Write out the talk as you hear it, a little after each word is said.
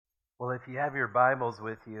Well, if you have your Bibles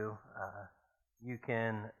with you, you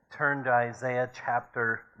can turn to Isaiah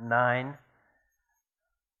chapter 9.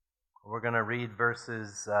 We're going to read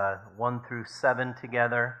verses 1 through 7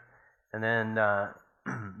 together. And then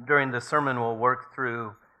during the sermon, we'll work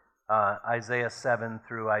through Isaiah 7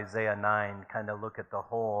 through Isaiah 9, kind of look at the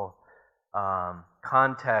whole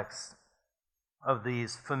context of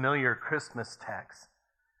these familiar Christmas texts.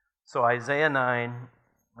 So Isaiah 9,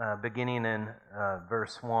 beginning in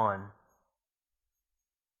verse 1.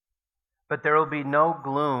 But there will be no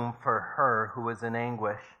gloom for her who is in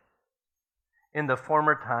anguish. In the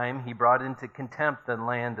former time he brought into contempt the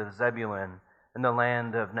land of Zebulun and the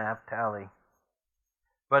land of Naphtali.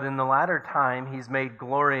 But in the latter time he's made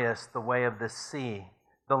glorious the way of the sea,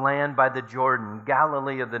 the land by the Jordan,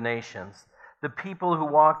 Galilee of the nations. The people who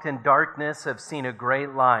walked in darkness have seen a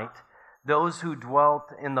great light. Those who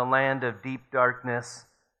dwelt in the land of deep darkness,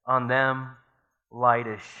 on them light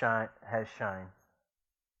has shined.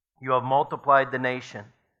 You have multiplied the nation.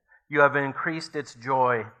 You have increased its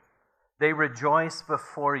joy. They rejoice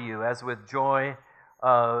before you as with joy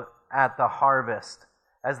at the harvest,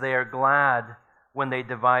 as they are glad when they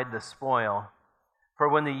divide the spoil. For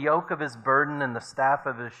when the yoke of his burden and the staff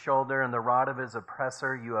of his shoulder and the rod of his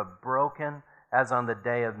oppressor you have broken, as on the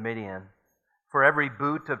day of Midian. For every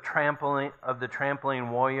boot of the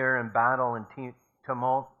trampling warrior in battle and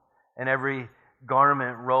tumult, and every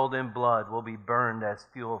garment rolled in blood will be burned as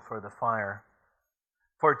fuel for the fire.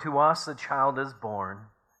 For to us a child is born,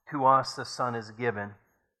 to us a son is given,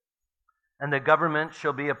 and the government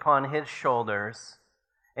shall be upon his shoulders,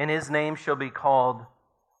 and his name shall be called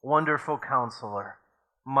Wonderful Counselor,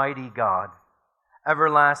 Mighty God,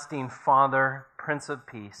 Everlasting Father, Prince of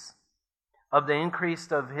Peace. Of the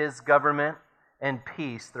increase of his government and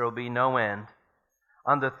peace there will be no end,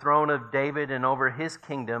 on the throne of David and over his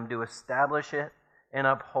kingdom, to establish it and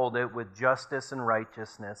uphold it with justice and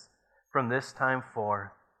righteousness from this time forth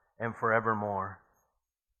and forevermore.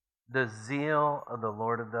 The zeal of the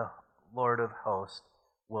Lord of hosts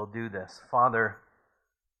will do this. Father,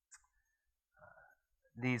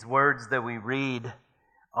 these words that we read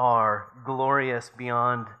are glorious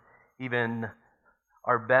beyond even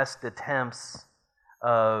our best attempts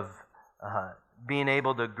of being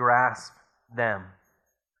able to grasp them.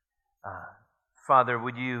 Father,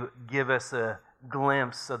 would you give us a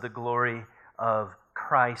glimpse of the glory of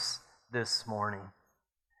Christ this morning?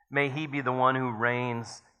 May he be the one who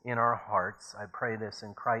reigns in our hearts. I pray this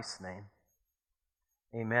in Christ's name.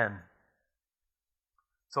 Amen.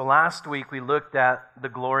 So last week we looked at the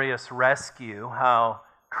glorious rescue, how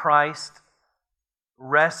Christ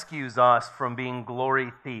rescues us from being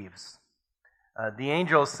glory thieves. The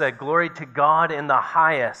angels said, "Glory to God in the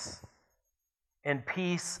highest, and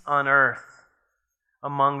peace on earth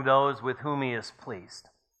among those with whom he is pleased."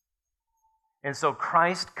 And so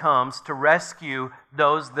Christ comes to rescue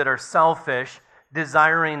those that are selfish,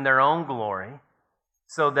 desiring their own glory,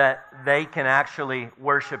 so that they can actually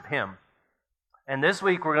worship him. And this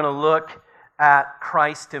week we're going to look at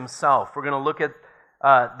Christ himself. We're going to look at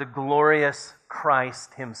the glorious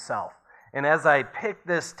Christ himself. And as I pick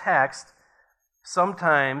this text,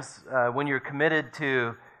 sometimes when you're committed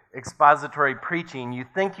to expository preaching, you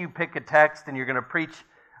think you pick a text and you're going to preach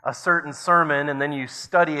a certain sermon, and then you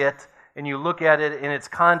study it and you look at it in its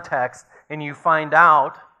context and you find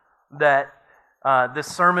out that the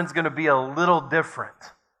sermon's going to be a little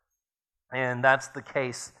different. And that's the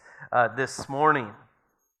case this morning.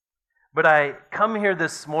 But I come here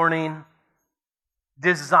this morning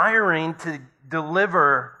desiring to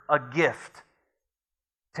deliver a gift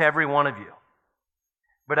to every one of you.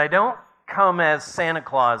 But I don't come as Santa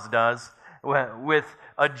Claus does, with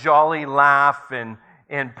a jolly laugh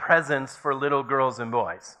and presents for little girls and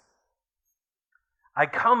boys. I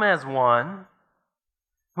come as one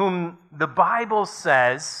whom the Bible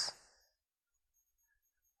says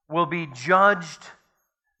will be judged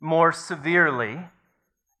more severely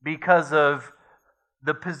because of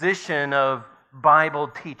the position of Bible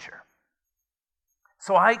teacher.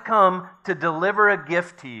 So I come to deliver a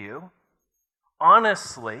gift to you,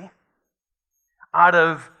 honestly, out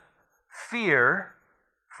of fear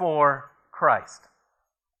for Christ.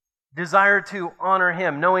 Desire to honor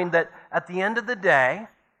him, knowing that at the end of the day,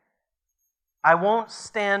 I won't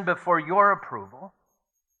stand before your approval,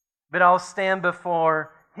 but I'll stand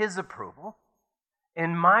before his approval.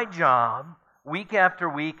 And my job, week after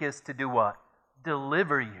week, is to do what?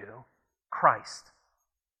 Deliver you Christ.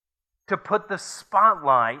 To put the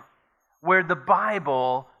spotlight where the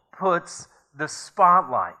Bible puts the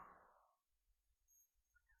spotlight.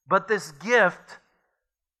 But this gift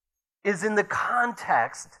is in the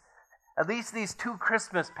context At least these two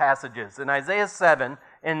Christmas passages in Isaiah 7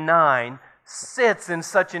 and 9 sits in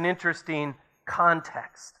such an interesting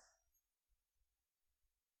context.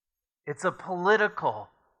 It's a political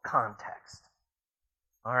context.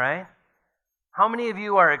 All right? How many of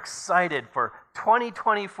you are excited for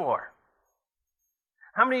 2024?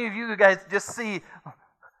 How many of you guys just see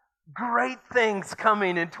great things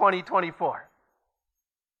coming in 2024?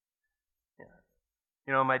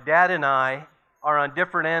 You know, my dad and I are on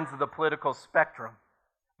different ends of the political spectrum,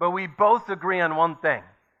 but we both agree on one thing.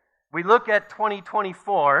 We look at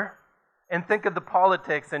 2024 and think of the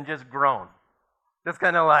politics and just groan. Just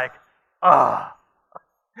kind of like, ah.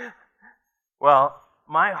 Well,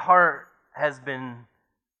 my heart has been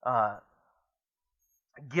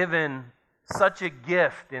given such a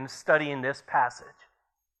gift in studying this passage.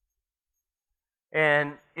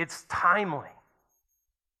 And it's timely.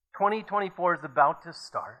 2024 is about to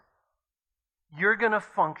start. You're going to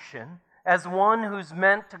function as one who's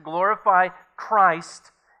meant to glorify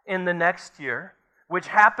Christ in the next year, which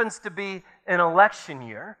happens to be an election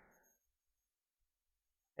year.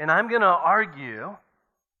 And I'm going to argue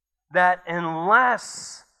that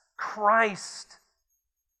unless Christ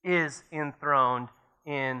is enthroned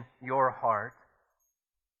in your heart,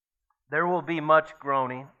 there will be much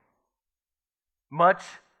groaning, much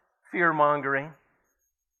fear-mongering,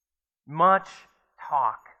 much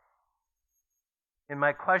talk. And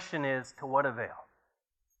my question is, to what avail?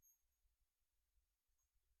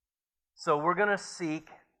 So we're going to seek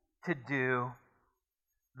to do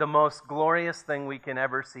the most glorious thing we can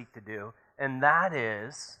ever seek to do, and that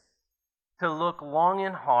is to look long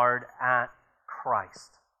and hard at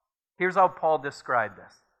Christ. Here's how Paul described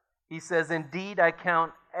this. He says, "Indeed, I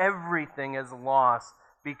count everything as loss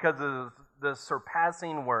because of the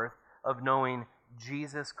surpassing worth of knowing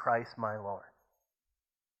Jesus Christ my Lord."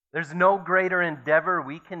 There's no greater endeavor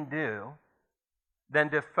we can do than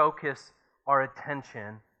to focus our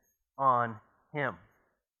attention on Him.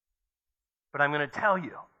 But I'm going to tell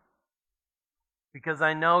you, because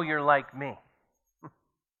I know you're like me,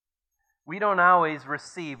 we don't always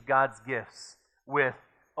receive God's gifts with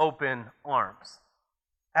open arms.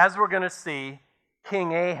 As we're going to see,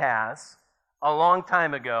 King Ahaz, a long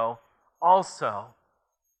time ago, also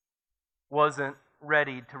wasn't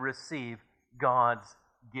ready to receive God's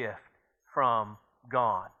gift from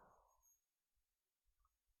God.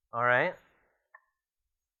 All right?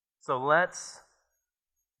 So let's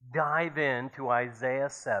dive into Isaiah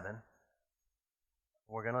 7.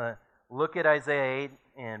 We're going to look at Isaiah 8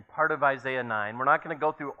 and part of Isaiah 9. We're not going to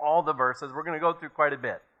go through all the verses. We're going to go through quite a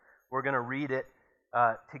bit. We're going to read it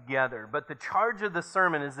together. But the charge of the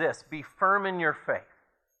sermon is this: be firm in your faith.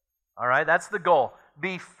 All right? That's the goal.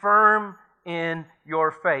 Be firm in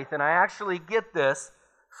your faith. And I actually get this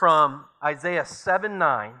from Isaiah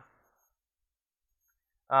 7:9,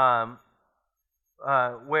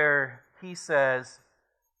 where he says,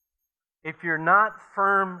 if you're not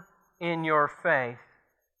firm in your faith,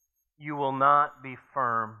 you will not be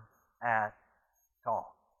firm at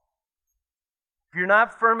all. If you're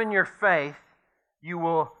not firm in your faith, you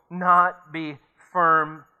will not be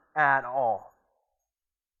firm at all.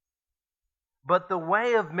 But the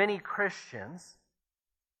way of many Christians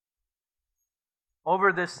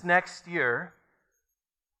over this next year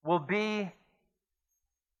will be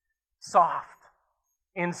soft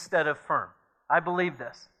instead of firm. I believe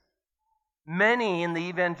this. Many in the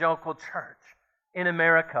evangelical church in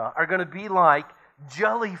America are going to be like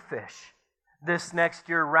jellyfish this next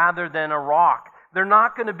year rather than a rock. They're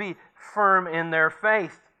not going to be firm in their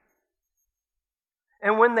faith.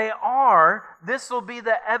 And when they are, this will be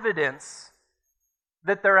the evidence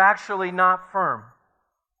that they're actually not firm.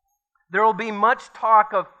 There will be much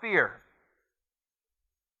talk of fear.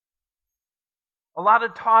 A lot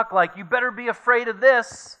of talk like, you better be afraid of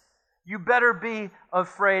this, you better be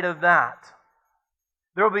afraid of that.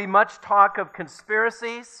 There will be much talk of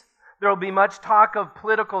conspiracies. There will be much talk of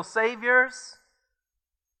political saviors.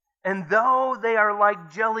 And though they are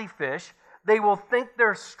like jellyfish, they will think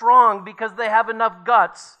they're strong because they have enough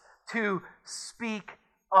guts to speak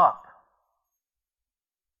up.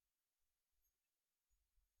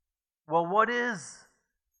 Well, what has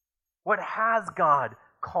God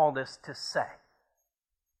called us to say?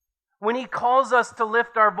 When He calls us to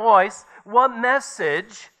lift our voice, what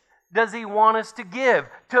message does He want us to give?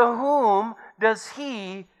 To whom does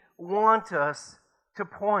He want us to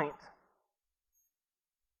point?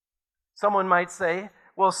 Someone might say,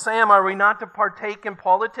 well, Sam, are we not to partake in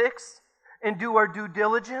politics and do our due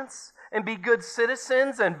diligence and be good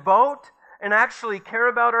citizens and vote and actually care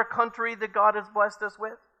about our country that God has blessed us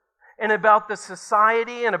with and about the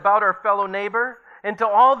society and about our fellow neighbor And to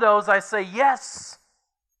all those I say, yes.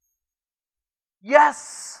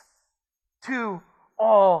 Yes to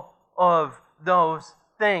all of those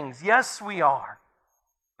things. Yes, we are.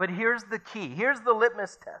 But here's the key. Here's the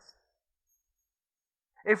litmus test.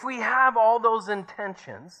 If we have all those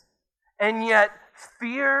intentions, and yet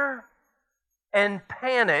fear and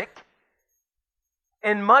panic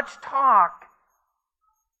and much talk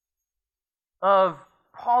of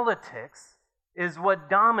politics is what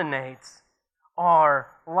dominates our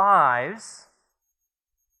lives,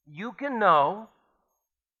 you can know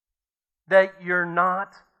that you're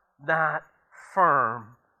not that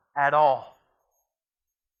firm at all.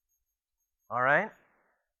 All right?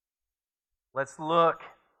 Let's look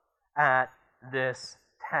at this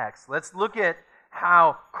text. Let's look at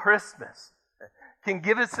how Christmas can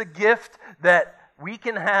give us a gift that we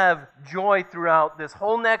can have joy throughout this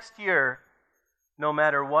whole next year, no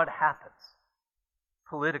matter what happens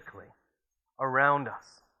politically around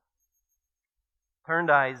us. Turn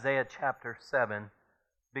to Isaiah chapter 7,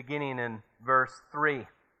 beginning in verse 3.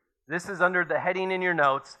 This is under the heading in your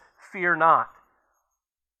notes, Fear Not.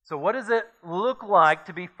 So what does it look like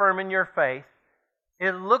to be firm in your faith?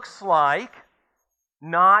 It looks like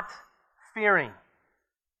not fearing.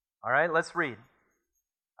 All right, let's read.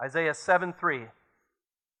 Isaiah 7:3.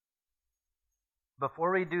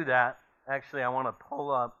 Before we do that, actually I want to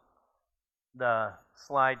pull up the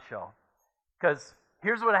slideshow. Because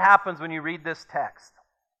here's what happens when you read this text.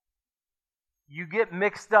 You get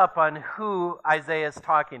mixed up on who Isaiah is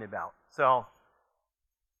talking about. So,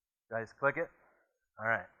 guys, click it. All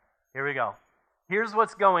right, here we go. Here's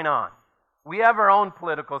what's going on. We have our own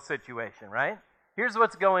political situation, right? Here's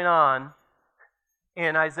what's going on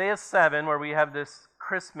in Isaiah 7, where we have this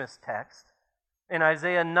Christmas text. In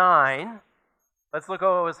Isaiah 9, let's look at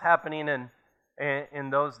what was happening in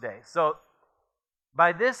those days. So,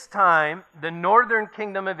 by this time, the northern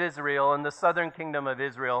kingdom of Israel and the southern kingdom of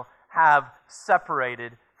Israel have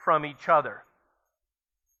separated from each other.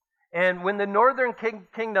 And when the northern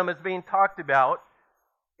kingdom is being talked about,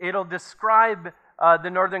 it'll describe the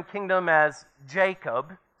northern kingdom as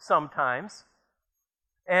Jacob sometimes.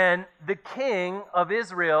 And the king of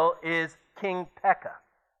Israel is King Pekah.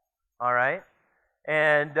 All right?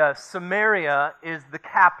 And Samaria is the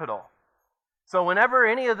capital. So whenever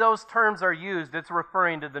any of those terms are used, it's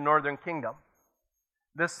referring to the northern kingdom.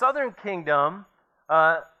 The southern kingdom,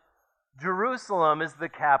 Jerusalem is the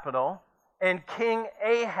capital, and King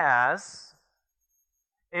Ahaz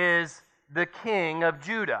is the king of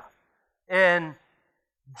Judah. And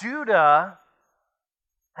Judah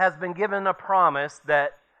has been given a promise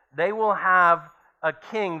that they will have a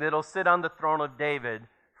king that will sit on the throne of David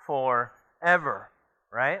forever,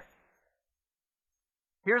 right?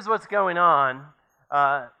 Here's what's going on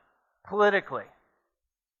politically.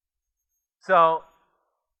 So,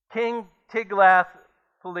 King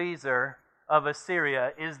Tiglath-Pileser of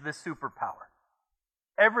Assyria is the superpower.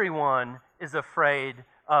 Everyone is afraid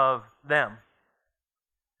of them.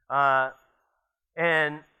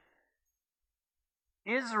 And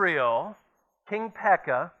Israel, King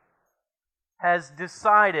Pekah, has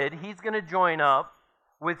decided he's going to join up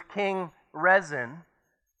with King Rezin,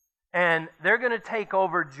 and they're going to take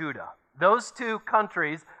over Judah. Those two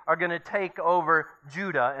countries are going to take over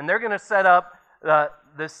Judah, and they're going to set up the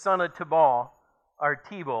son of Tibal,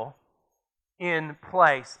 in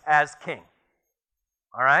place as king.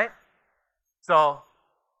 All right? So,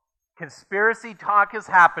 conspiracy talk is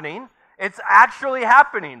happening. It's actually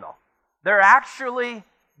happening, though. They're actually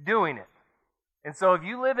doing it. And so if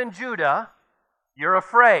you live in Judah, you're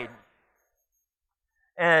afraid.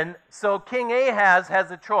 And so King Ahaz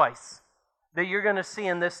has a choice that you're going to see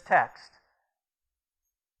in this text.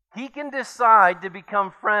 He can decide to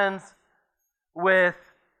become friends with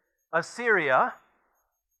Assyria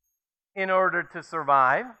in order to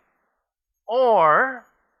survive, or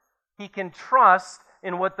he can trust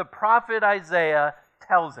in what the prophet Isaiah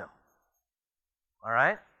tells him. All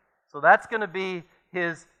right? So that's going to be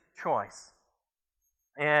his choice.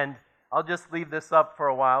 And I'll just leave this up for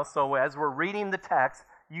a while, so as we're reading the text,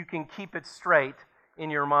 you can keep it straight in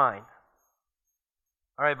your mind.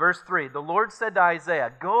 All right, verse 3. The Lord said to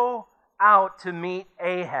Isaiah, "Go out to meet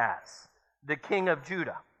Ahaz, the king of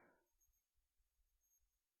Judah.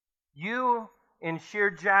 You in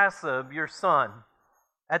Shir-Jasub, your son,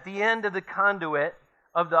 at the end of the conduit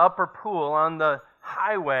of the upper pool on the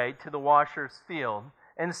highway to the washer's field,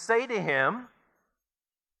 and say to him,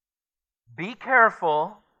 be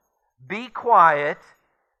careful, be quiet,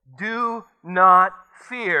 do not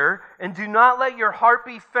fear, and do not let your heart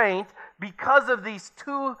be faint because of these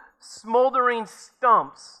two smoldering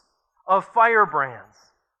stumps of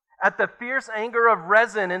firebrands. at the fierce anger of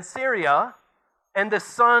Rezin in Syria and the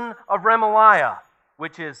son of Remaliah,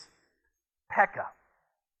 which is Pekah.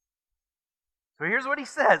 So here's what he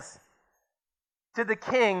says to the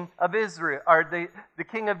king of Israel, or the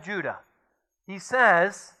king of Judah. He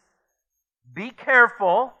says, be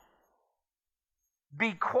careful,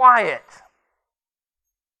 be quiet,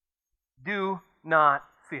 do not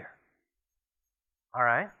fear. All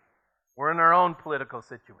right? We're in our own political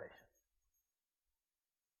situation.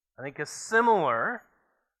 I think a similar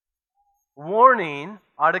warning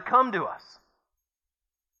ought to come to us.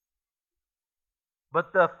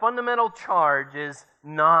 But the fundamental charge is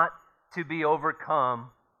not to be overcome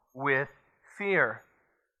with fear.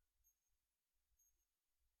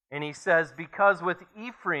 And he says, because with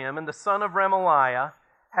Ephraim and the son of Remaliah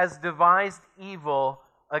has devised evil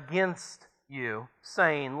against you,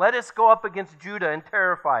 saying, let us go up against Judah and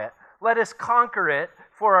terrify it. Let us conquer it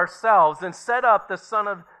for ourselves and set up the son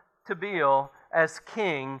of Tabeel as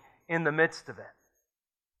king in the midst of it.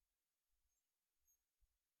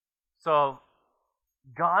 So,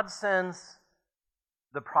 God sends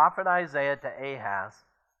the prophet Isaiah to Ahaz,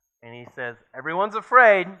 and he says, everyone's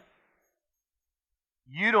afraid.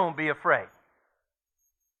 You don't be afraid.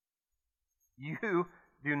 You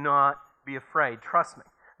do not be afraid. Trust me.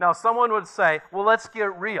 Now, someone would say, well, let's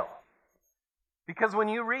get real. Because when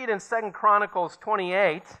you read in 2 Chronicles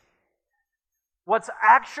 28, what's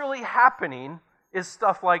actually happening is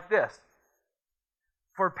stuff like this.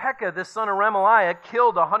 For Pekah, the son of Remaliah,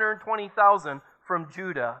 killed 120,000 from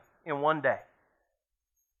Judah in one day.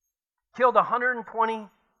 Killed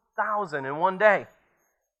 120,000 in one day.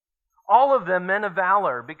 All of them men of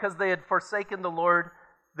valor, because they had forsaken the Lord,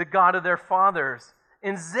 the God of their fathers.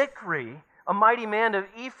 And Zikri, a mighty man of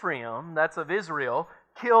Ephraim, that's of Israel,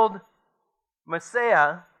 killed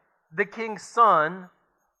Maaseiah, the king's son,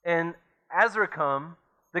 and Azrikam,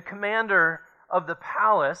 the commander of the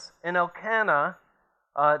palace, and Elkanah,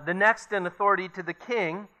 the next in authority to the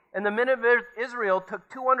king. And the men of Israel took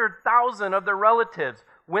 200,000 of their relatives,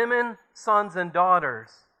 women, sons, and daughters.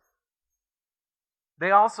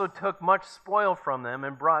 They also took much spoil from them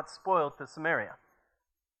and brought spoil to Samaria.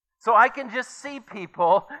 So I can just see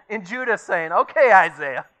people in Judah saying, okay,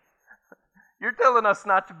 Isaiah, you're telling us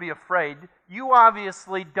not to be afraid. You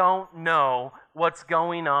obviously don't know what's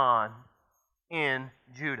going on in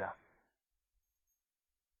Judah.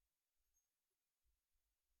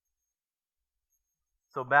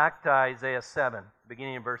 So back to Isaiah 7,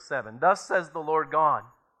 beginning in verse 7. Thus says the Lord God,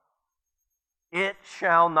 it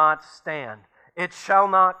shall not stand. It shall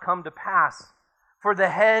not come to pass. For the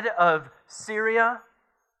head of Syria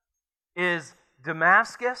is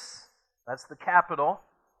Damascus, that's the capital,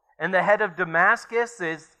 and the head of Damascus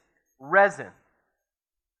is Rezin,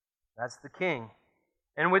 that's the king.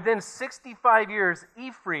 And within 65 years,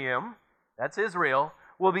 Ephraim, that's Israel,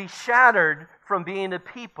 will be shattered from being a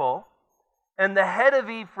people, and the head of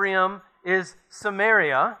Ephraim is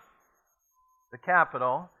Samaria, the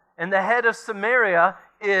capital, and the head of Samaria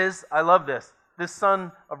is, I love this, the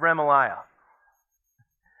son of Remaliah.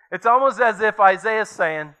 It's almost as if Isaiah is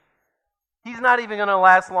saying, he's not even going to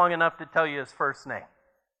last long enough to tell you his first name.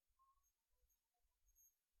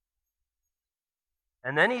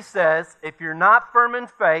 And then he says, if you're not firm in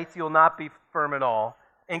faith, you'll not be firm at all.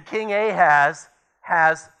 And King Ahaz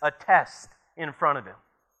has a test in front of him.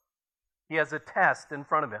 He has a test in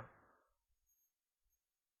front of him.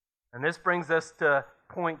 And this brings us to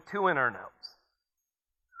point 2 in our notes.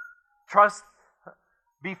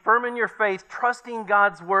 Be firm in your faith, trusting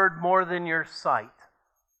God's word more than your sight.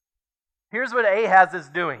 Here's what Ahaz is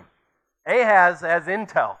doing. Ahaz has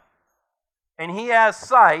intel, and he has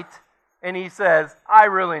sight, and he says, I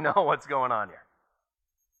really know what's going on here.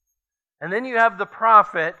 And then you have the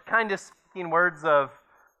prophet kind of speaking words of,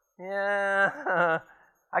 yeah,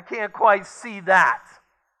 I can't quite see that.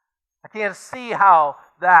 I can't see how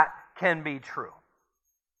that can be true.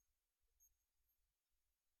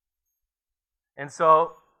 And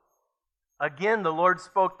so, again, the Lord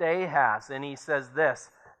spoke to Ahaz, and he says this,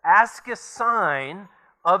 ask a sign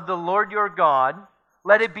of the Lord your God,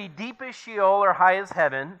 let it be deep as Sheol or high as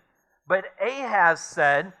heaven. But Ahaz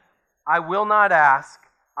said, I will not ask,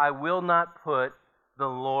 I will not put the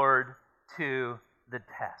Lord to the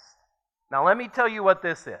test. Now let me tell you what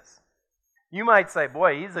this is. You might say,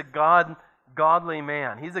 boy, he's a godly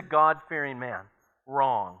man. He's a God-fearing man.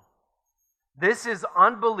 Wrong. This is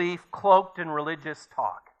unbelief cloaked in religious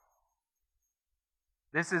talk.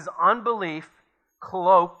 This is unbelief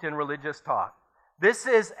cloaked in religious talk. This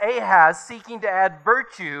is Ahaz seeking to add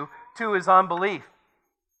virtue to his unbelief.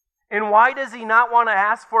 And why does he not want to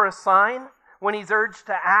ask for a sign when he's urged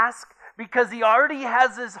to ask? because he already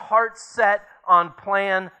has his heart set on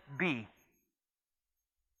plan B.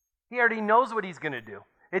 He already knows what he's going to do.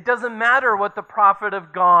 It doesn't matter what the prophet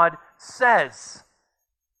of God says.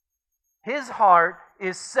 His heart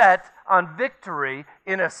is set on victory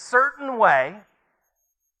in a certain way,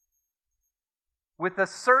 with a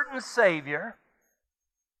certain Savior,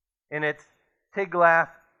 and it's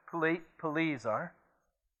Tiglath-Pileser.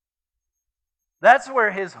 That's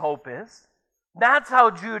where his hope is. That's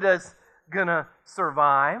how Judah's going to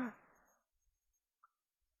survive.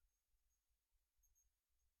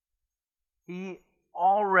 He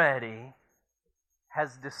already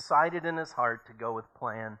has decided in his heart to go with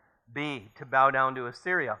plan B, to bow down to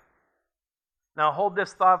Assyria. Now hold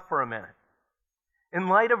this thought for a minute. In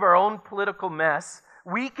light of our own political mess,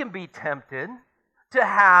 we can be tempted to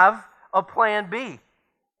have a plan B.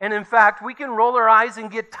 And in fact, we can roll our eyes and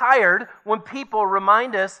get tired when people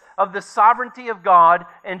remind us of the sovereignty of God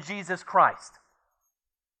and Jesus Christ.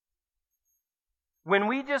 When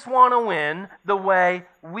we just want to win the way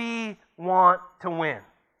we want to win.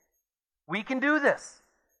 We can do this.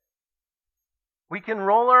 We can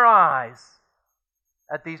roll our eyes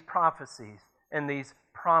at these prophecies and these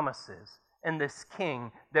promises and this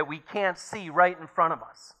king that we can't see right in front of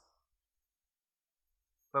us.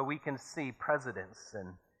 But we can see presidents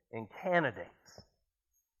and candidates.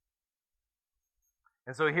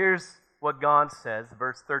 And so here's what God says,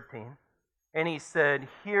 verse 13. And he said,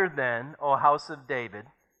 "Hear then, O house of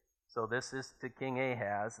David," so this is to King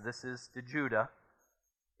Ahaz, this is to Judah,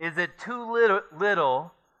 "is it too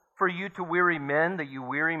little for you to weary men, that you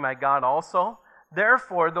weary my God also?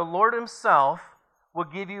 Therefore the Lord himself will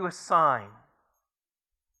give you a sign.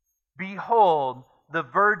 Behold, the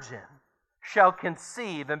virgin shall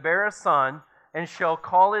conceive and bear a son, and shall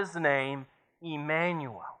call his name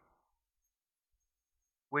Emmanuel,"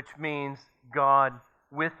 which means God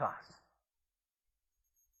with us.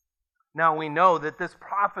 Now we know that this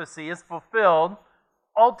prophecy is fulfilled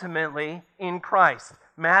ultimately in Christ.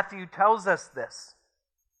 Matthew tells us this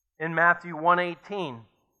in Matthew 1:18.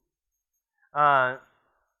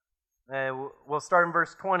 We'll start in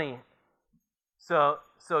verse 20. So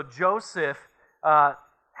Joseph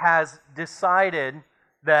has decided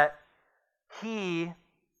that he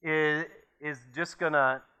is just going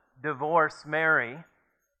to divorce Mary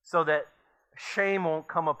so that shame won't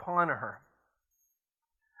come upon her.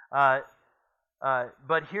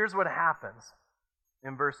 But here's what happens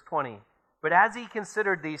in verse 20. "But as he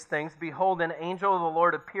considered these things, behold, an angel of the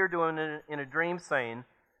Lord appeared to him in a dream, saying,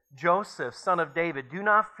 Joseph, son of David, do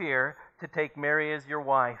not fear to take Mary as your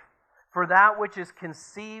wife, for that which is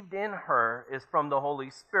conceived in her is from the Holy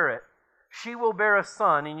Spirit. She will bear a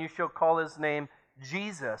son, and you shall call his name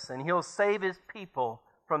Jesus, and he'll save his people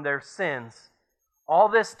from their sins." All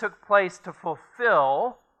this took place to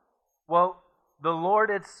fulfill what the Lord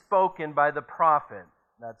had spoken by the prophet.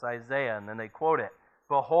 That's Isaiah, and then they quote it.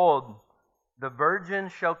 "Behold, the virgin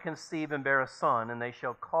shall conceive and bear a son, and they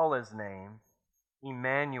shall call his name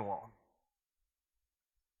Emmanuel."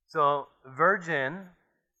 So, virgin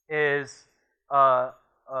is a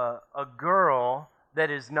girl that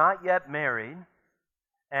is not yet married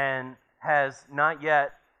and has not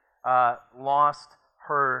yet lost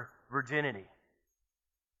her virginity.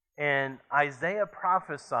 And Isaiah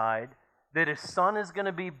prophesied that a son is going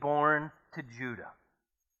to be born to Judah.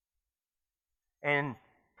 And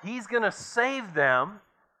he's going to save them,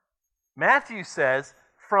 Matthew says,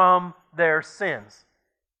 from their sins.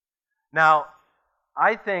 Now,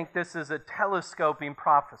 I think this is a telescoping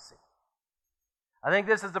prophecy. I think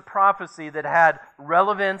this is a prophecy that had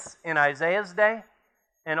relevance in Isaiah's day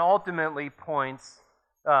and ultimately points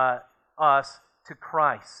us to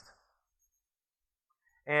Christ.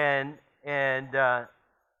 And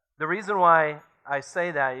the reason why I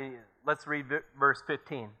say that, let's read verse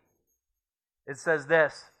 15. It says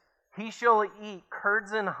this, "He shall eat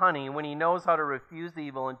curds and honey when he knows how to refuse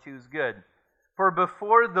evil and choose good. For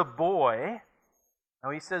before the boy,"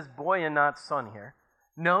 now he says boy and not son here,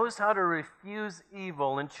 "knows how to refuse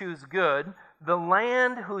evil and choose good, the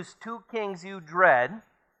land whose two kings you dread,"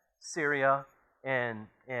 Syria and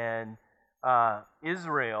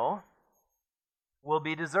Israel, "will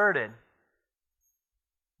be deserted.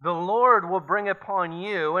 The Lord will bring upon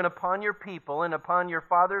you and upon your people and upon your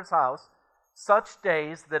father's house such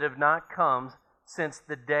days that have not come since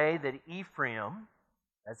the day that Ephraim,"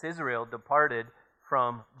 that's Israel, "departed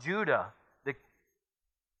from Judah."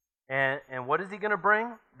 And what is he going to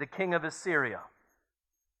bring? The king of Assyria.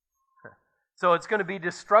 So it's going to be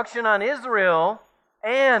destruction on Israel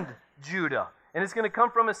and Judah. And it's going to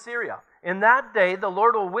come from Assyria. In that day, the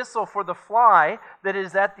Lord will whistle for the fly that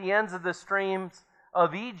is at the ends of the streams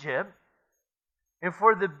of Egypt, and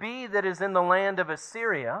for the bee that is in the land of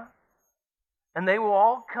Assyria, and they will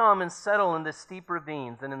all come and settle in the steep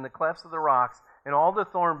ravines and in the clefts of the rocks and all the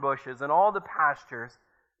thorn bushes and all the pastures.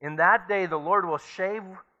 In that day the Lord will shave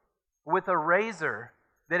with a razor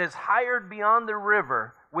that is hired beyond the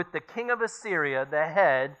river with the king of Assyria the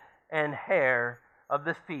head and hair of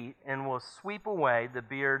the feet, and will sweep away the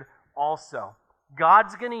beard also.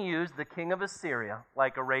 God's going to use the king of Assyria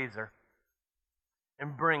like a razor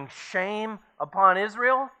and bring shame upon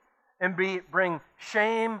Israel and bring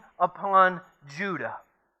shame upon Judah,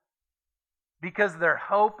 because their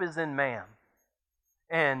hope is in man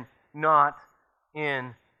and not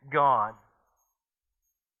in God.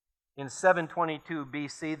 In 722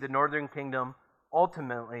 BC, the northern kingdom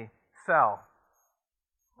ultimately fell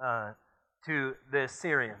to the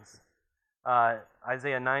Assyrians.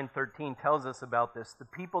 Isaiah 9:13 tells us about this. The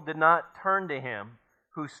people did not turn to him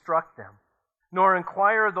who struck them, nor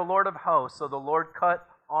inquire of the Lord of hosts. So the Lord cut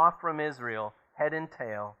off from Israel head and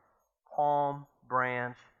tail, palm,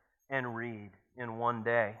 branch, and reed in one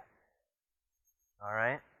day. All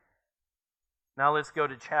right? Now let's go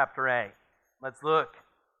to chapter 8. Let's look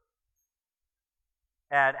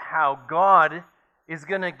at how God is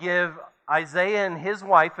going to give Isaiah and his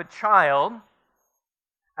wife a child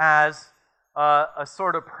as a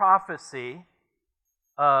sort of prophecy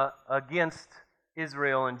against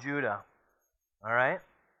Israel and Judah. All right?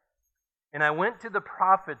 And I went to the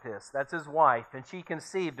prophetess, that's his wife, and she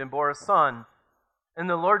conceived and bore a son. And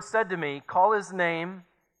the Lord said to me, call his name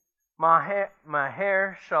Maher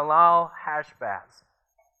Shalal Hashbaz.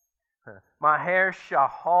 Maher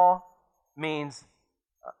Shahal means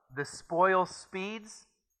the spoil speeds.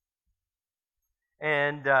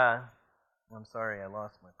 And I'm sorry, I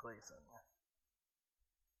lost my place on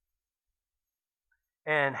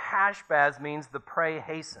that. And Hashbaz means the prey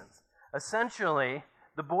hastens. Essentially,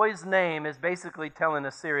 the boy's name is basically telling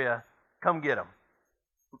Assyria, come get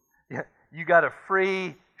him. You got a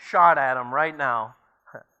free shot at him right now.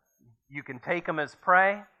 You can take him as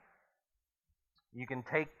prey. You can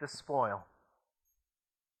take the spoil.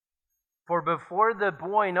 For before the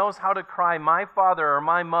boy knows how to cry, my father or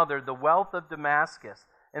my mother, the wealth of Damascus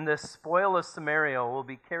and the spoil of Samaria will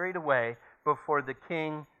be carried away before the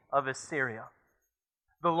king of Assyria.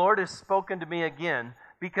 The Lord has spoken to me again,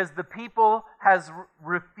 because the people has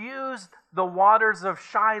refused the waters of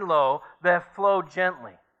Shiloh that flow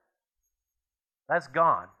gently. That's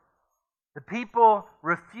God. The people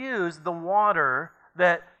refuse the water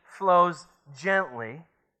that flows gently,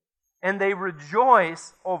 and they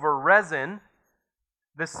rejoice over Rezin,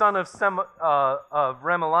 the son of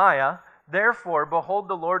Remaliah. Therefore, behold,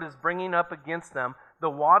 the Lord is bringing up against them the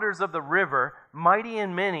waters of the river, mighty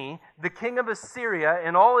and many, the king of Assyria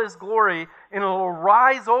in all his glory, and it will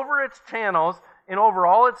rise over its channels and over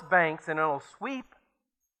all its banks, and it will sweep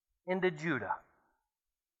into Judah.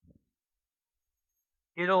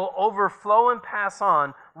 It'll overflow and pass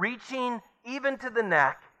on, reaching even to the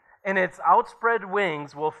neck, and its outspread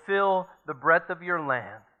wings will fill the breadth of your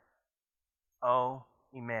land. O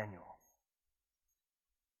Emmanuel.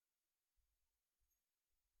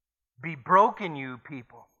 Be broken, you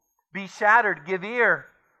people. Be shattered. Give ear.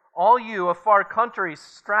 All you of far countries,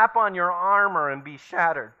 strap on your armor and be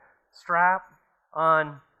shattered. Strap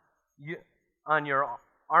on your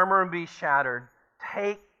armor and be shattered.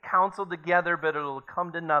 Take counsel together, but it will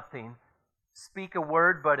come to nothing. Speak a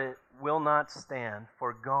word, but it will not stand,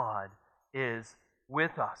 for God is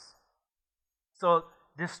with us. So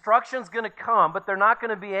destruction's going to come, but they're not going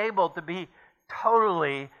to be able to be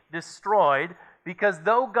totally destroyed, because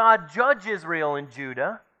though God judge Israel and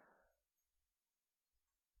Judah,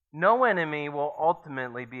 no enemy will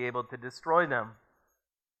ultimately be able to destroy them.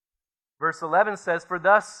 Verse 11 says, For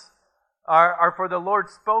the Lord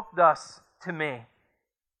spoke thus to me,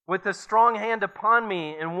 with a strong hand upon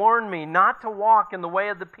me, and warned me not to walk in the way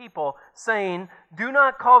of the people, saying, Do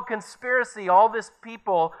not call conspiracy. All this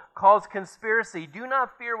people calls conspiracy. Do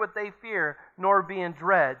not fear what they fear, nor be in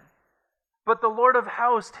dread. But the Lord of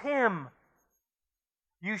hosts, him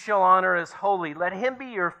you shall honor as holy. Let him be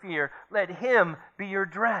your fear. Let him be your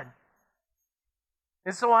dread.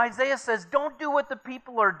 And so Isaiah says, don't do what the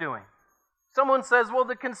people are doing. Someone says, well,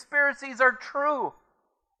 the conspiracies are true.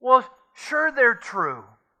 Well, sure they're true.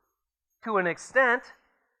 To an extent.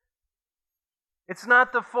 It's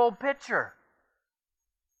not the full picture.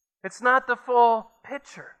 It's not the full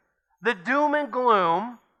picture. The doom and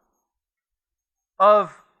gloom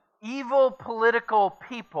of evil political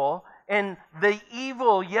people, and the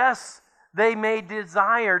evil, yes, they may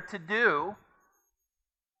desire to do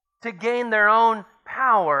to gain their own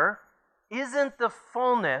power, isn't the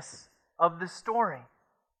fullness of the story.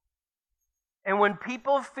 And when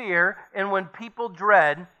people fear and when people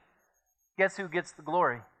dread, guess who gets the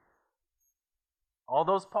glory? All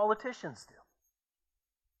those politicians do.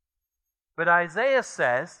 But Isaiah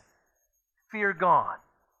says, fear God.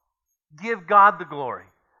 Give God the glory.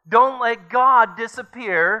 Don't let God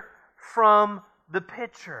disappear from the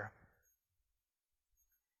picture.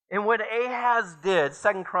 And what Ahaz did,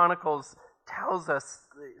 2 Chronicles tells us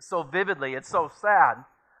so vividly, it's so sad.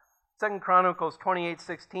 2 Chronicles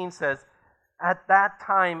 28:16 says, at that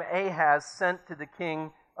time Ahaz sent to the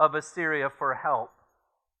king of Assyria for help.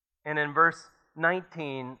 And in verse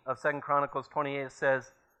 19 of 2 Chronicles 28 it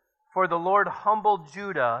says, for the Lord humbled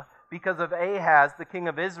Judah because of Ahaz, the king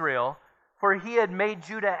of Israel, for he had made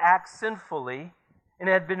Judah act sinfully and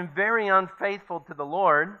had been very unfaithful to the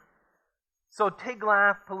Lord. So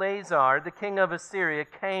Tiglath-Pileser, the king of Assyria,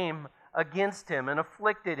 came against him and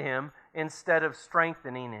afflicted him instead of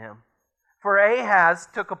strengthening him. For Ahaz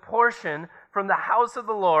took a portion from the house of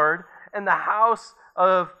the Lord and the house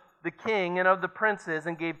of the king and of the princes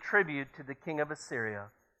and gave tribute to the king of Assyria.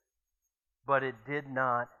 But it did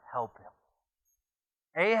not help him.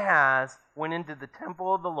 Ahaz went into the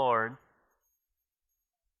temple of the Lord,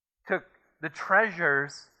 took the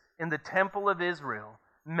treasures in the temple of Israel,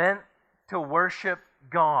 meant to worship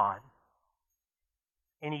God,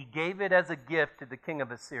 and he gave it as a gift to the king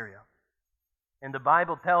of Assyria. And the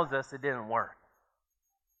Bible tells us it didn't work.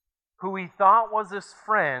 Who he thought was his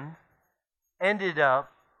friend ended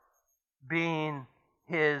up being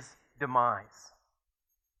his demise.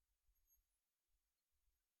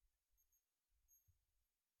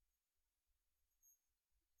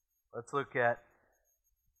 Let's look at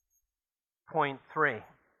point 3.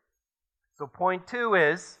 So point 2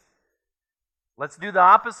 is, let's do the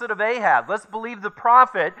opposite of Ahaz. Let's believe the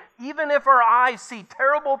prophet, even if our eyes see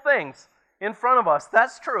terrible things in front of us.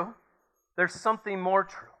 That's true. There's something more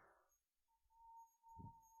true.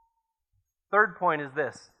 Third point is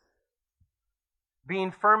this.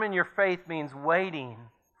 Being firm in your faith means waiting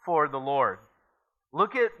for the Lord.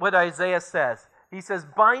 Look at what Isaiah says. He says,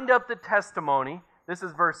 bind up the testimony. This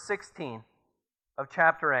is verse 16 of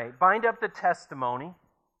chapter 8. Bind up the testimony.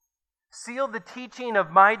 Seal the teaching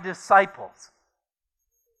of my disciples.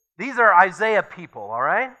 These are Isaiah people, all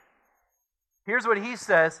right? Here's what he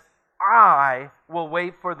says. I will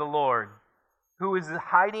wait for the Lord, who is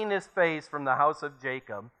hiding his face from the house of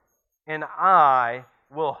Jacob, and I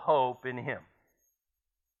will hope in him.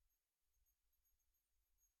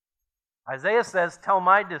 Isaiah says, tell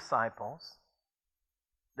my disciples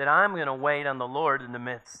that I'm going to wait on the Lord in the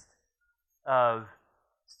midst of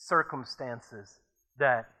circumstances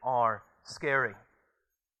that are scary.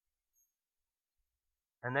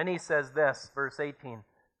 And then he says this, verse 18,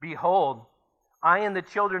 behold, I and the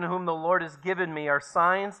children whom the Lord has given me are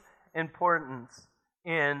signs and portents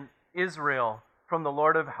in Israel from the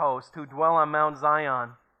Lord of hosts who dwell on Mount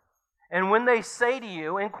Zion. And when they say to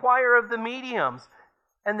you, inquire of the mediums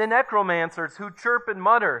and the necromancers who chirp and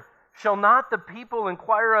mutter, shall not the people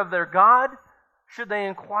inquire of their God? Should they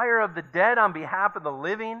inquire of the dead on behalf of the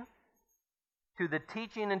living? To the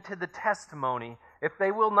teaching and to the testimony, if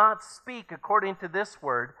they will not speak according to this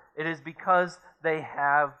word, it is because they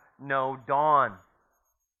have no dawn.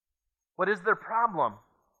 What is their problem?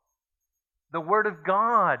 The Word of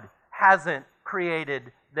God hasn't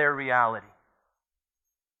created their reality.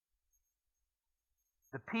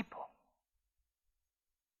 The people,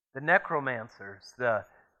 the necromancers, the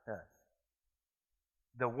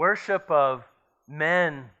worship of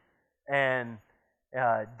men and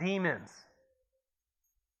demons,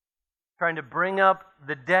 trying to bring up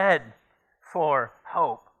the dead for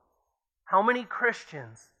hope. How many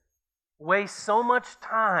Christians waste so much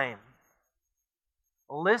time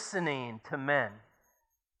listening to men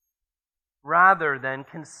rather than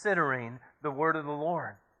considering the word of the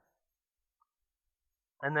Lord?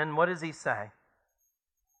 And then what does he say?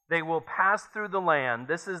 They will pass through the land.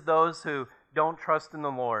 This is those who don't trust in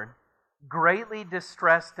the Lord, greatly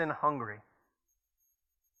distressed and hungry.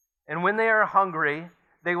 And when they are hungry,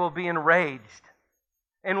 they will be enraged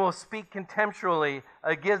and will speak contemptuously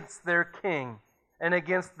against their king and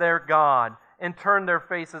against their God and turn their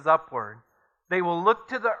faces upward. They will look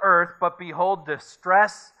to the earth, but behold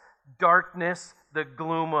distress, darkness, the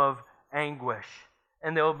gloom of anguish,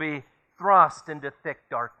 and they will be thrust into thick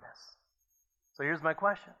darkness. So here's my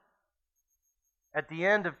question. At the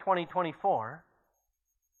end of 2024,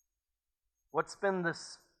 what's been the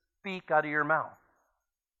speak out of your mouth?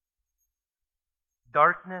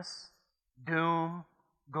 Darkness, doom,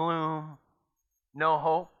 gloom, no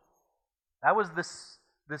hope. That was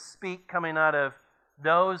the speak coming out of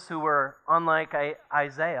those who were unlike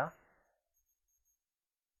Isaiah.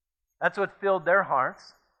 That's what filled their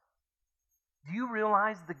hearts. Do you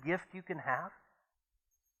realize the gift you can have?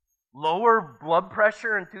 Lower blood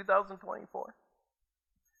pressure in 2024?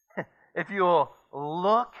 If you'll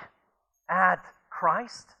look at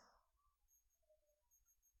Christ.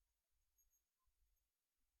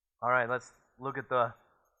 All right, let's look at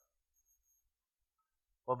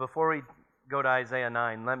well, before we go to Isaiah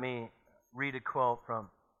 9, let me read a quote from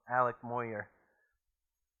Alec Moyer.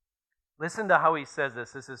 Listen to how he says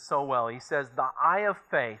this. This is so well. He says, the eye of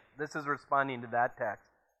faith, this is responding to that text.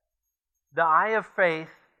 The eye of faith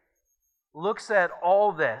looks at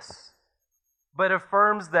all this, but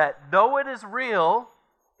affirms that though it is real,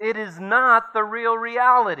 it is not the real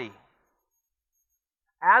reality.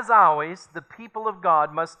 As always, the people of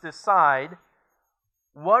God must decide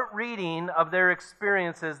what reading of their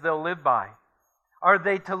experiences they'll live by. Are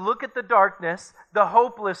they to look at the darkness, the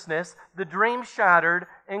hopelessness, the dream shattered,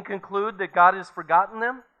 and conclude that God has forgotten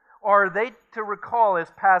them? Or are they to recall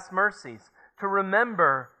His past mercies, to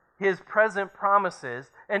remember His present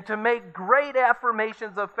promises, and to make great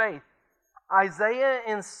affirmations of faith? Isaiah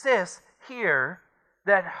insists here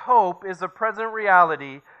that hope is a present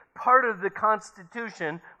reality, part of the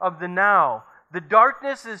constitution of the now. The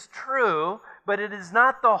darkness is true, but it is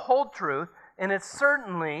not the whole truth, and it's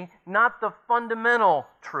certainly not the fundamental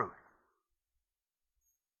truth.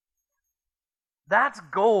 That's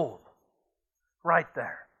gold right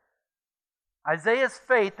there. Isaiah's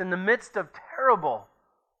faith in the midst of terrible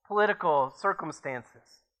political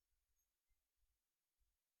circumstances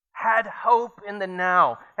had hope in the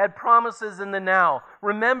now, had promises in the now,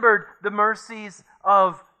 remembered the mercies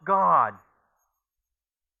of God.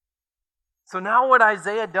 So now what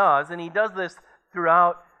Isaiah does, and he does this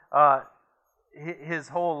throughout his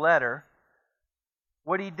whole letter,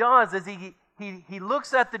 what he does is he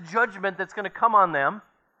looks at the judgment that's going to come on them,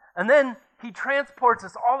 and then he transports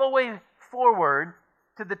us all the way forward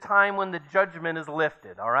to the time when the judgment is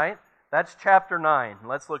lifted, all right? That's chapter 9.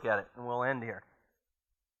 Let's look at it, and we'll end here.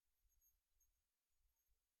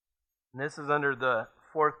 And this is under the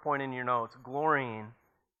fourth point in your notes, glorying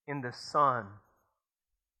in the Son,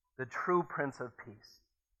 the true Prince of Peace.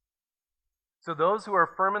 So those who are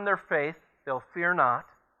firm in their faith, they'll fear not.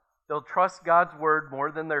 They'll trust God's word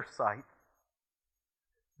more than their sight.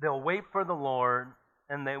 They'll wait for the Lord,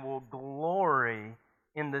 and they will glory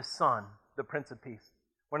in the Son, the Prince of Peace.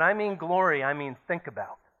 When I mean glory, I mean think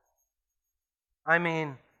about. I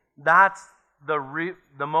mean, that's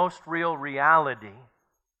the most real reality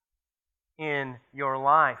in your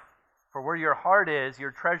life. For where your heart is,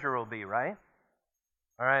 your treasure will be, right?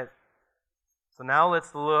 All right. So now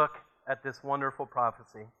let's look at this wonderful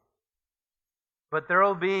prophecy. But there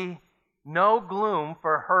will be no gloom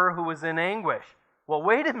for her who is in anguish. Well,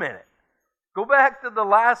 wait a minute. Go back to the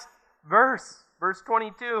last verse, verse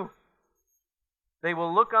 22. They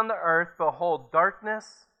will look on the earth, behold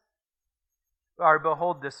darkness, or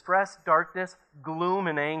behold distress, darkness, gloom,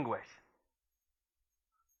 and anguish.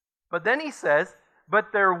 But then he says,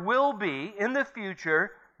 but there will be, in the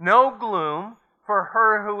future, no gloom for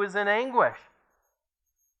her who is in anguish.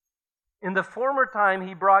 In the former time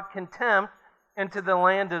he brought contempt into the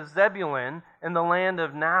land of Zebulun and the land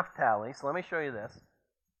of Naphtali. So let me show you this.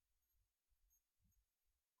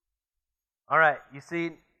 All right, you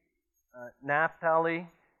see Naphtali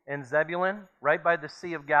and Zebulun, right by the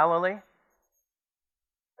Sea of Galilee.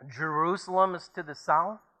 Jerusalem is to the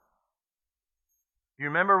south. You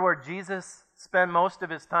remember where Jesus spent most of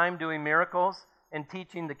his time doing miracles and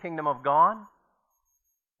teaching the kingdom of God?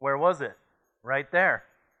 Where was it? Right there.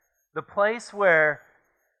 The place where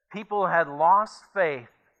people had lost faith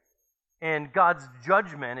and God's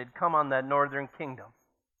judgment had come on that northern kingdom,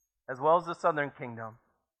 as well as the southern kingdom.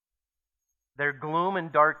 Their gloom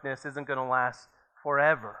and darkness isn't going to last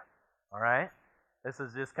forever. All right? This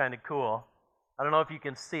is just kind of cool. I don't know if you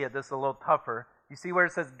can see it. This is a little tougher. You see where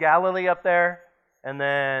it says Galilee up there? And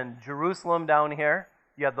then Jerusalem down here.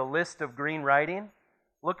 You have the list of green writing.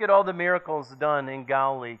 Look at all the miracles done in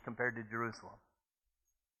Galilee compared to Jerusalem.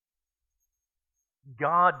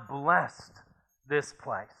 God blessed this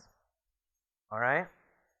place. All right?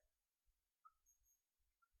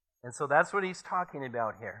 And so that's what he's talking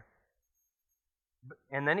about here.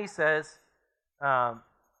 And then he says,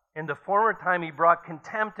 in the former time he brought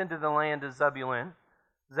contempt into the land of Zebulun,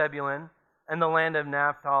 and the land of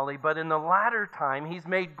Naphtali, but in the latter time he's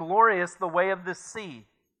made glorious the way of the sea,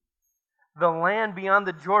 the land beyond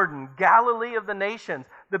the Jordan, Galilee of the nations.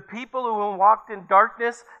 The people who walked in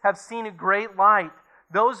darkness have seen a great light.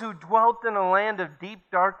 Those who dwelt in a land of deep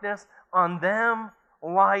darkness, on them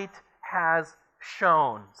light has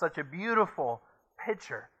shone. Such a beautiful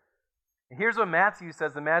picture. Here's what Matthew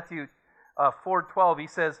says in Matthew 4:12. He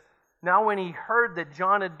says, "Now when he heard that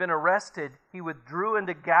John had been arrested, he withdrew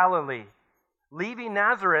into Galilee. Leaving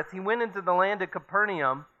Nazareth, he went into the land of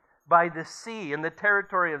Capernaum by the sea in the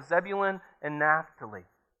territory of Zebulun and Naphtali."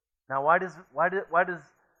 Now why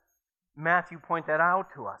does Matthew point that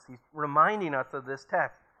out to us? He's reminding us of this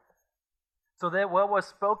text. So that what was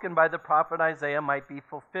spoken by the prophet Isaiah might be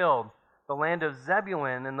fulfilled. The land of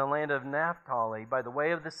Zebulun and the land of Naphtali by the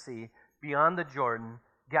way of the sea, beyond the Jordan,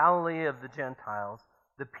 Galilee of the Gentiles.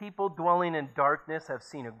 The people dwelling in darkness have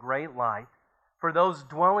seen a great light. For those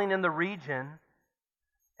dwelling in the region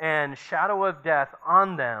and shadow of death,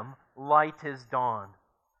 on them light is dawned.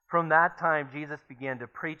 From that time Jesus began to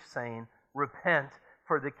preach, saying, "Repent,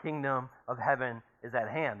 for the kingdom of heaven is at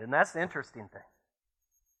hand." And that's the interesting thing.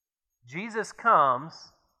 Jesus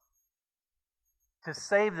comes to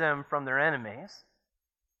save them from their enemies,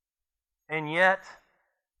 and yet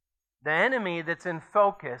the enemy that's in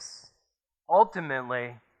focus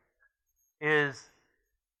ultimately is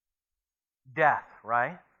death,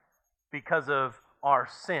 right? Because of our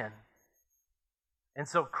sin. And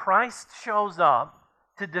so Christ shows up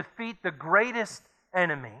to defeat the greatest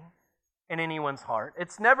enemy in anyone's heart.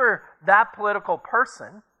 It's never that political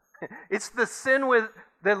person. It's the sin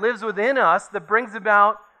that lives within us that brings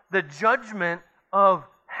about the judgment of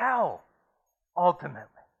hell,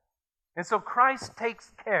 ultimately. And so Christ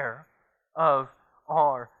takes care of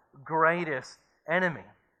our greatest enemy.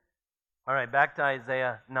 All right, back to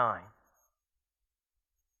Isaiah 9.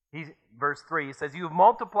 Verse 3, he says, "You have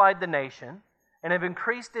multiplied the nation and have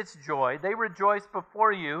increased its joy. They rejoice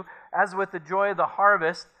before you as with the joy of the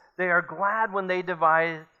harvest. They are glad when they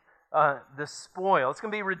divide the spoil." It's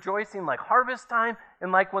going to be rejoicing like harvest time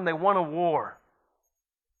and like when they won a war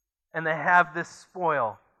and they have this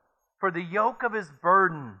spoil. "For the yoke of his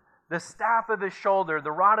burden, the staff of his shoulder,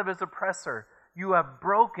 the rod of his oppressor, you have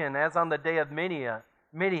broken as on the day of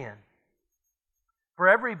Midian. For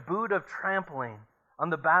every boot of trampling on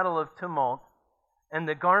the battle of tumult, and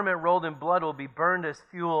the garment rolled in blood will be burned as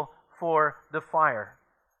fuel for the fire."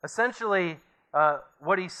 Essentially,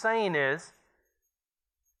 what he's saying is,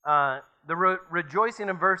 the rejoicing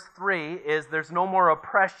in verse 3 is there's no more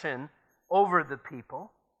oppression over the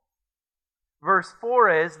people. Verse 4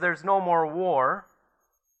 is there's no more war.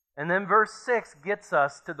 And then verse 6 gets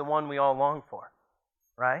us to the one we all long for,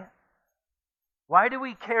 right? Why do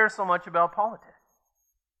we care so much about politics?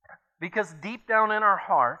 Because deep down in our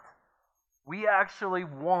heart, we actually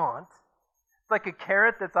want, it's like a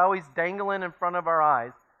carrot that's always dangling in front of our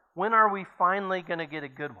eyes. When are we finally going to get a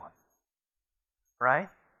good one? Right?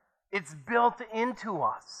 It's built into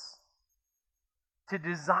us to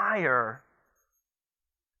desire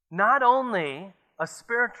not only a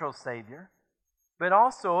spiritual Savior, but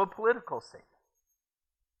also a political Savior.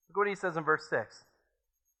 Look what he says in verse 6.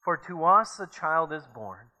 "For to us a child is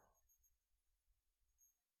born."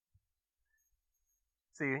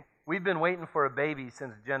 See, we've been waiting for a baby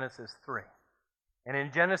since Genesis 3. And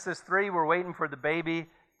in Genesis 3, we're waiting for the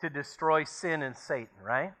baby to destroy sin and Satan,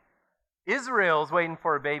 right? Israel's waiting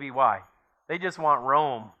for a baby. Why? They just want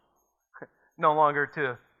Rome no longer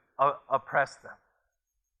to oppress them.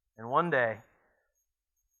 And one day,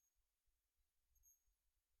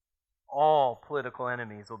 all political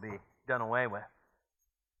enemies will be done away with.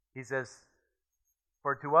 He says,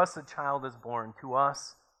 "For to us a child is born, to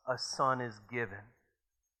us a son is given.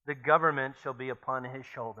 The government shall be upon his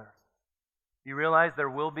shoulders." You realize there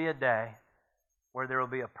will be a day where there will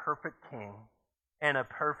be a perfect king and a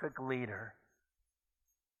perfect leader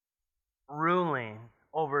ruling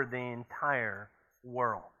over the entire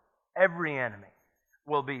world. Every enemy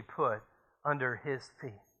will be put under his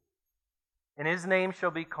feet. "And his name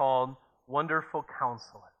shall be called Wonderful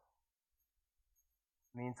Counselor."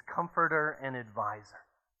 It means comforter and advisor.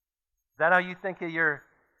 Is that how you think of your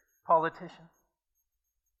politician?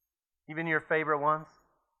 Even your favorite ones?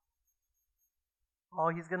 "Oh,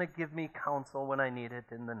 he's going to give me counsel when I need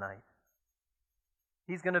it in the night.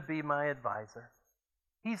 He's going to be my advisor.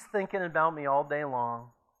 He's thinking about me all day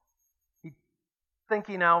long. He's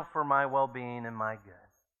thinking out for my well-being and my good."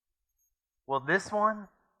 Well, this one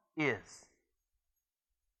is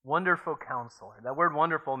Wonderful Counselor. That word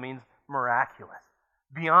wonderful means miraculous,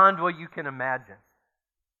 beyond what you can imagine.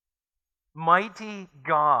 Mighty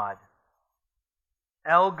God,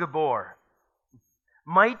 El Gabor.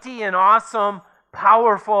 Mighty and awesome,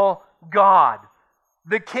 powerful God.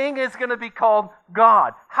 The king is going to be called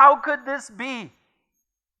God. How could this be?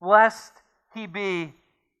 Lest he be,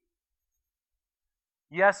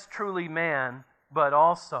 yes, truly man, but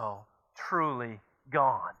also truly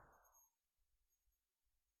God.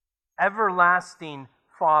 Everlasting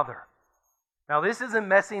Father. Now, this isn't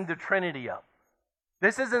messing the Trinity up.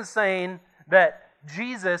 This isn't saying that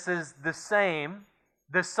Jesus is the same,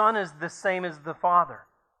 the Son is the same as the Father.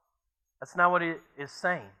 That's not what it is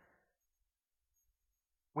saying.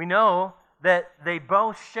 We know that they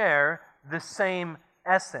both share the same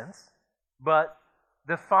essence, but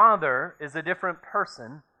the Father is a different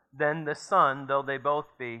person than the Son, though they both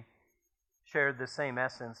share the same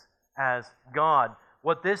essence as God.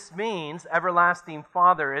 What this means, everlasting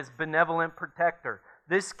Father, is benevolent protector.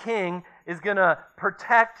 This king is going to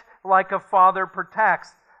protect like a father protects.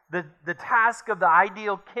 The task of the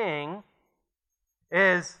ideal king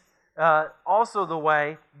is also the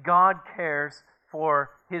way God cares for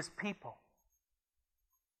His people.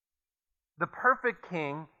 The perfect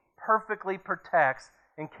king perfectly protects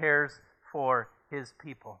and cares for His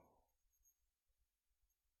people.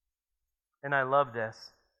 And I love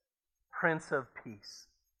this. Prince of Peace.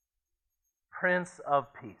 Prince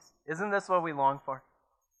of Peace. Isn't this what we long for?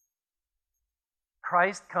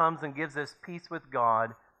 Christ comes and gives us peace with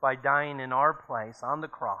God by dying in our place on the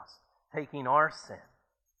cross, taking our sin,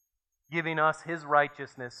 giving us His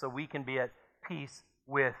righteousness so we can be at peace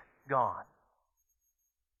with God.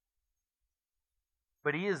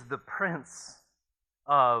 But He is the Prince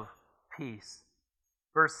of Peace.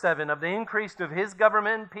 Verse 7, of the increase of His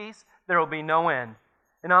government and peace, there will be no end.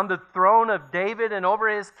 And on the throne of David and over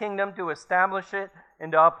His kingdom to establish it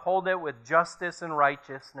and to uphold it with justice and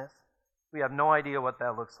righteousness. We have no idea what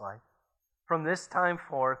that looks like. From this time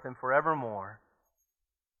forth and forevermore.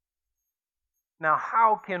 Now,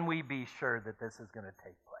 how can we be sure that this is going to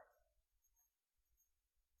take place?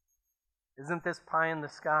 Isn't this pie in the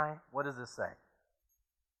sky? What does it say?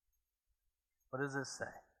 What does it say?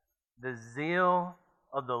 The zeal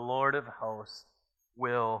of the Lord of hosts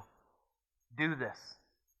will do this.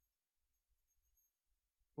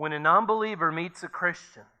 When a non-believer meets a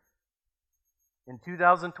Christian in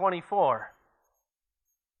 2024,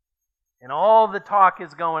 and all the talk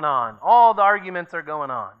is going on, all the arguments are going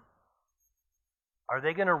on, are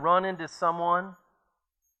they going to run into someone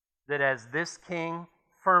that has this king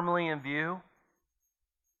firmly in view?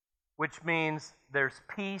 Which means there's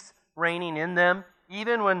peace reigning in them,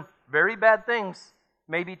 even when very bad things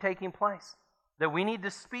may be taking place that we need to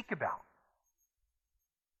speak about.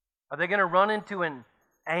 Are they going to run into an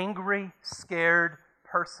angry, scared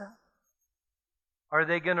person? Are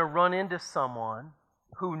they going to run into someone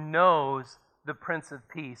who knows the Prince of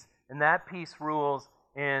Peace, and that peace rules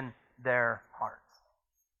in their hearts?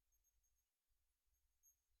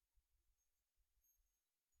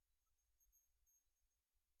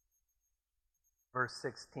 Verse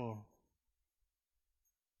 16.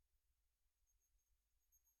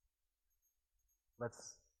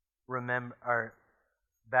 Let's remember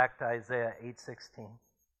back to Isaiah 8:16.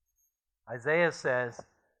 Isaiah says,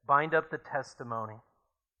 bind up the testimony,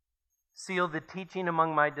 seal the teaching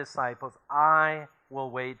among my disciples. I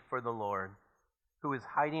will wait for the Lord, who is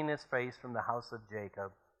hiding His face from the house of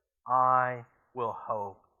Jacob. I will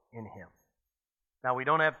hope in Him. Now, we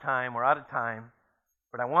don't have time. We're out of time.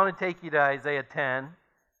 But I want to take you to Isaiah 10,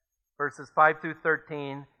 verses 5 through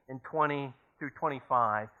 13 and 20 through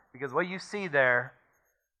 25. Because what you see there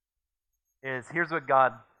is, here's what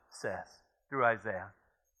God says through Isaiah.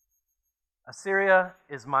 Assyria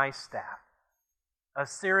is my staff.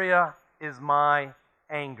 Assyria is my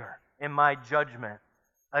anger and my judgment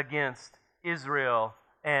against Israel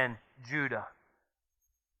and Judah.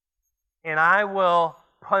 And I will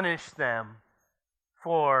punish them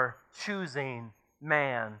for choosing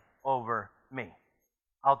man over me.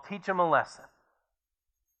 I'll teach them a lesson.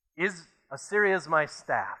 Assyria is my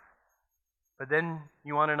staff. But then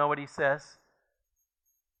you want to know what he says?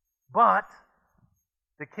 But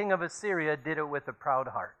the king of Assyria did it with a proud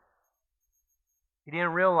heart. He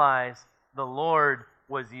didn't realize the Lord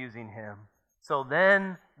was using him. So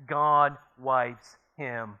then God wipes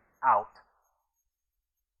him out.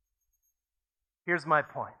 Here's my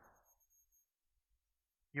point.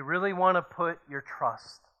 You really want to put your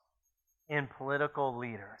trust in political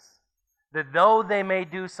leaders, that though they may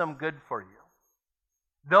do some good for you,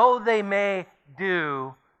 though they may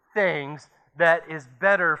do things that is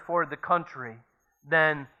better for the country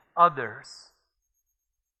than others,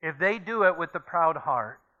 if they do it with a proud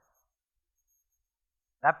heart,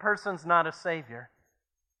 that person's not a savior.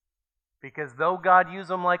 Because though God used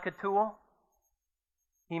them like a tool,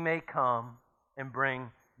 He may come and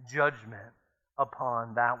bring judgment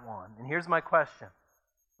upon that one. And here's my question.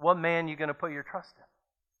 What man are you going to put your trust in?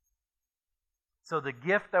 So the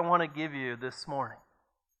gift I want to give you this morning,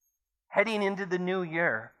 heading into the new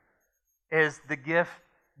year, is the gift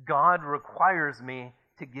God requires me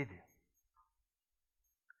to give you.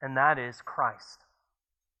 and that is Christ.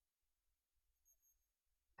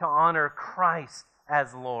 To honor Christ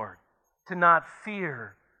as Lord. To not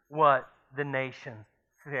fear what the nations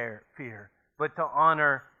fear, but to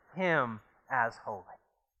honor Him as holy.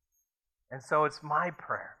 And so it's my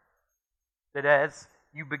prayer that as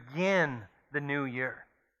you begin the new year,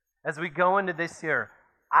 as we go into this year,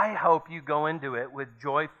 I hope you go into it with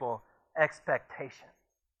joyful expectation.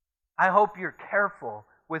 I hope you're careful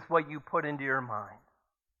with what you put into your mind,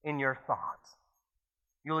 in your thoughts.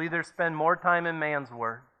 You'll either spend more time in man's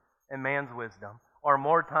word and man's wisdom, or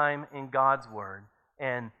more time in God's word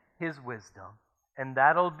and His wisdom. And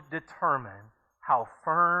that'll determine how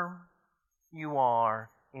firm you are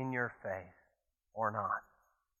in your faith or not.